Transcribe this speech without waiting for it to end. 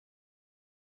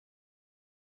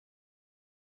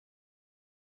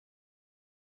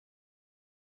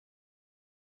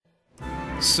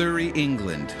Surrey,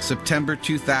 England, September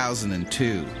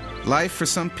 2002. Life for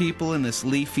some people in this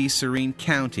leafy, serene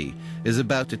county is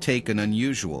about to take an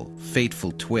unusual,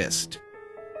 fateful twist.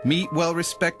 Meet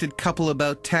well-respected couple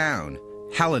about town,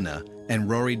 Helena and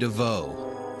Rory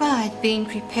DeVoe. Well, I'd been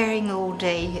preparing all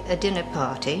day a dinner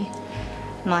party.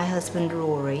 My husband,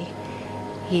 Rory,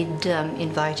 he'd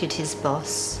invited his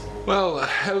boss. Well,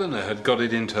 Helena had got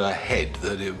it into her head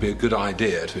that it would be a good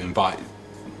idea to invite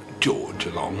George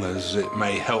along, as it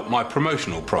may help my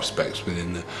promotional prospects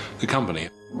within the company.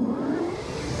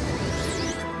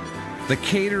 The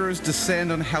caterers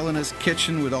descend on Helena's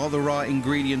kitchen with all the raw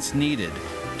ingredients needed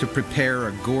to prepare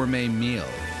a gourmet meal.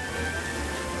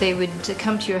 They would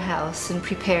come to your house and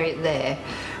prepare it there,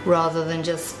 rather than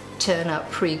just turn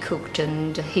up pre-cooked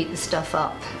and heat the stuff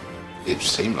up. It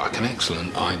seemed like an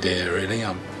excellent idea, really.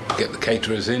 I'd get the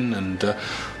caterers in, and the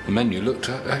menu looked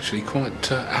actually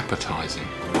quite appetising.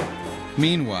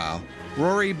 Meanwhile,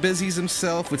 Rory busies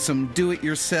himself with some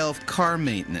do-it-yourself car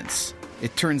maintenance.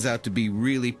 It turns out to be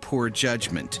really poor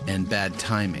judgment and bad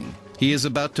timing. He is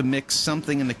about to mix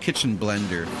something in the kitchen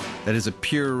blender that is a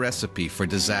pure recipe for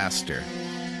disaster.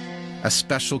 A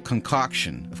special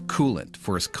concoction of coolant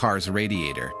for his car's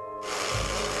radiator.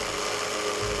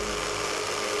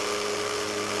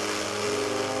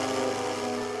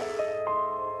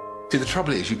 See, the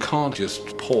trouble is you can't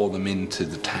just pour them into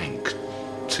the tank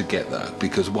together,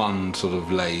 because one sort of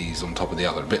lays on top of the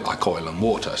other, a bit like oil and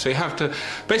water. So you have to,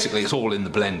 basically it's all in the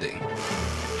blending.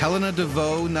 Helena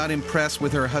DeVoe, not impressed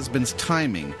with her husband's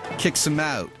timing, kicks him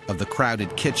out of the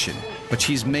crowded kitchen. But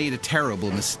she's made a terrible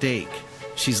mistake.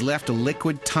 She's left a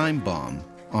liquid time bomb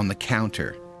on the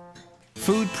counter.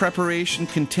 Food preparation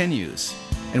continues,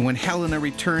 and when Helena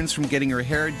returns from getting her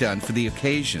hair done for the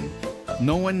occasion,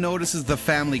 no one notices the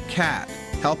family cat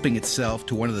helping itself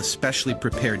to one of the specially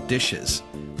prepared dishes,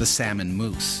 the salmon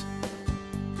mousse.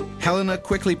 Helena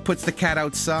quickly puts the cat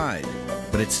outside,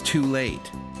 but it's too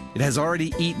late. It has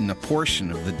already eaten a portion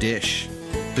of the dish.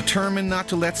 Determined not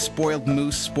to let spoiled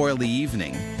mousse spoil the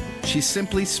evening, she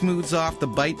simply smooths off the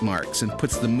bite marks and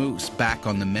puts the mousse back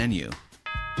on the menu.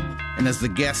 And as the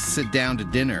guests sit down to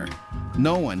dinner,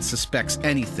 no one suspects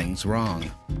anything's wrong.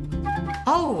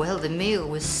 Oh, well, the meal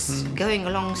was going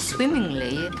along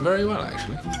swimmingly. Very well,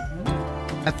 actually.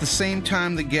 At the same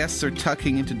time the guests are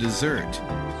tucking into dessert,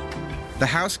 the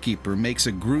housekeeper makes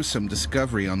a gruesome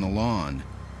discovery on the lawn.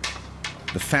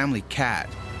 The family cat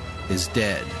is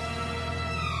dead.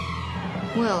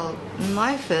 Well,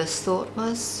 my first thought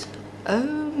was,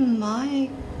 oh my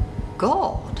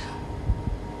God,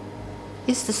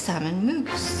 it's the salmon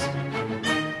mousse.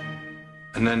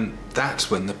 And then that's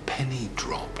when the penny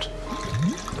dropped.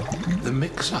 The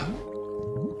mixer.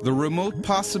 The remote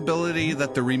possibility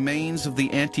that the remains of the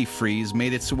antifreeze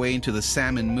made its way into the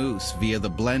salmon mousse via the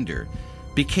blender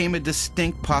became a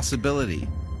distinct possibility.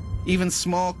 Even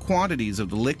small quantities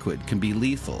of the liquid can be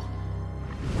lethal.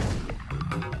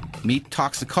 Meet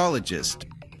toxicologist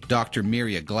Dr.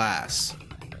 Miria Glass.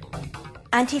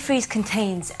 Antifreeze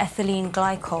contains ethylene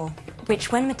glycol,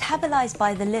 which when metabolized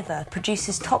by the liver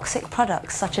produces toxic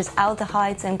products such as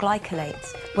aldehydes and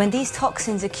glycolates. When these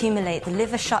toxins accumulate, the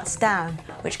liver shuts down,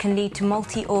 which can lead to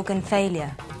multi-organ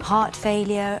failure. Heart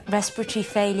failure, respiratory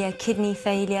failure, kidney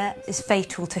failure is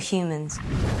fatal to humans.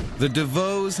 The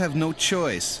DeVoes have no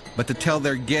choice but to tell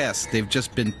their guests they've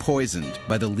just been poisoned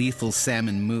by the lethal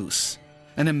salmon mousse.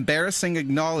 An embarrassing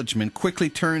acknowledgement quickly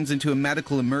turns into a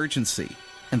medical emergency,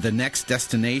 and the next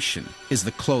destination is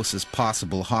the closest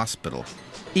possible hospital.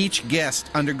 Each guest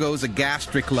undergoes a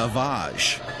gastric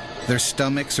lavage. Their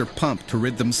stomachs are pumped to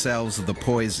rid themselves of the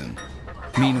poison.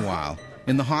 Meanwhile,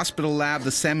 in the hospital lab,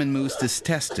 the salmon mousse is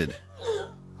tested,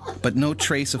 but no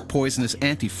trace of poisonous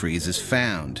antifreeze is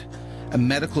found. A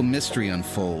medical mystery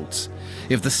unfolds.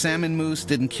 If the salmon mousse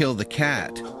didn't kill the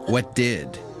cat, what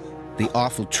did? The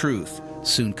awful truth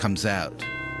soon comes out.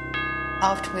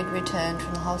 After we'd returned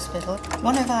from the hospital,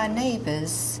 one of our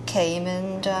neighbours came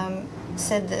and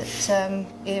said that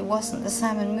it wasn't the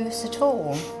salmon mousse at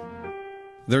all.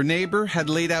 Their neighbor had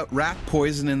laid out rat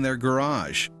poison in their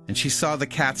garage, and she saw the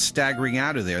cat staggering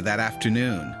out of there that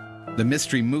afternoon. The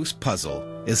mystery mousse puzzle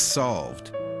is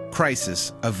solved.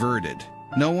 Crisis averted.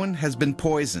 No one has been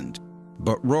poisoned,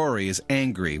 but Rory is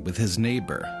angry with his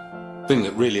neighbor. The thing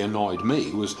that really annoyed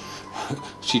me was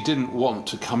she didn't want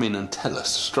to come in and tell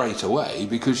us straight away,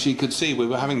 because she could see we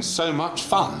were having so much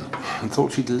fun and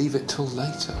thought she'd leave it till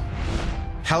later.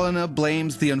 Helena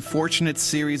blames the unfortunate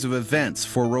series of events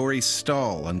for Rory's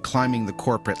stall on climbing the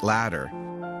corporate ladder.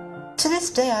 To this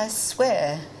day, I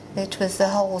swear it was the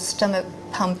whole stomach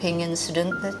pumping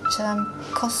incident that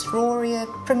cost Rory a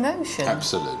promotion.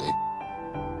 Absolutely.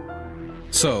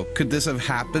 So, could this have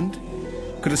happened?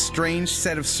 Could a strange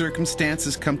set of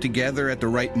circumstances come together at the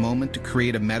right moment to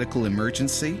create a medical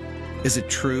emergency? Is it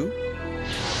true?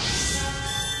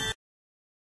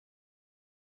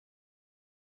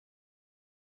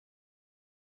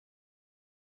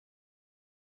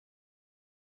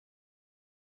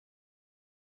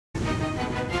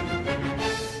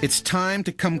 It's time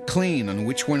to come clean on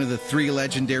which one of the three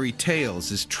legendary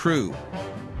tales is true.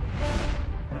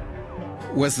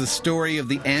 Was the story of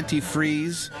the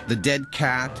antifreeze, the dead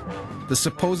cat, the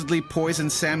supposedly poisoned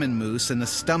salmon mousse, and the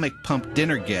stomach-pumped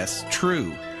dinner guests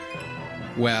true?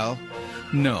 Well,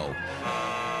 no.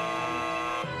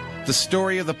 The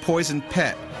story of the poisoned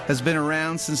pet has been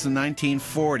around since the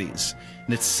 1940s,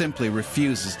 and it simply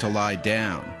refuses to lie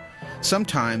down.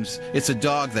 Sometimes it's a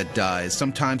dog that dies,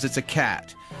 sometimes it's a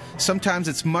cat. Sometimes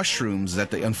it's mushrooms that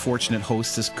the unfortunate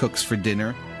hostess cooks for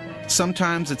dinner.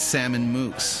 Sometimes it's salmon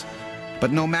mousse.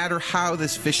 But no matter how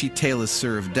this fishy tale is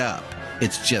served up,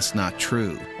 it's just not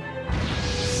true.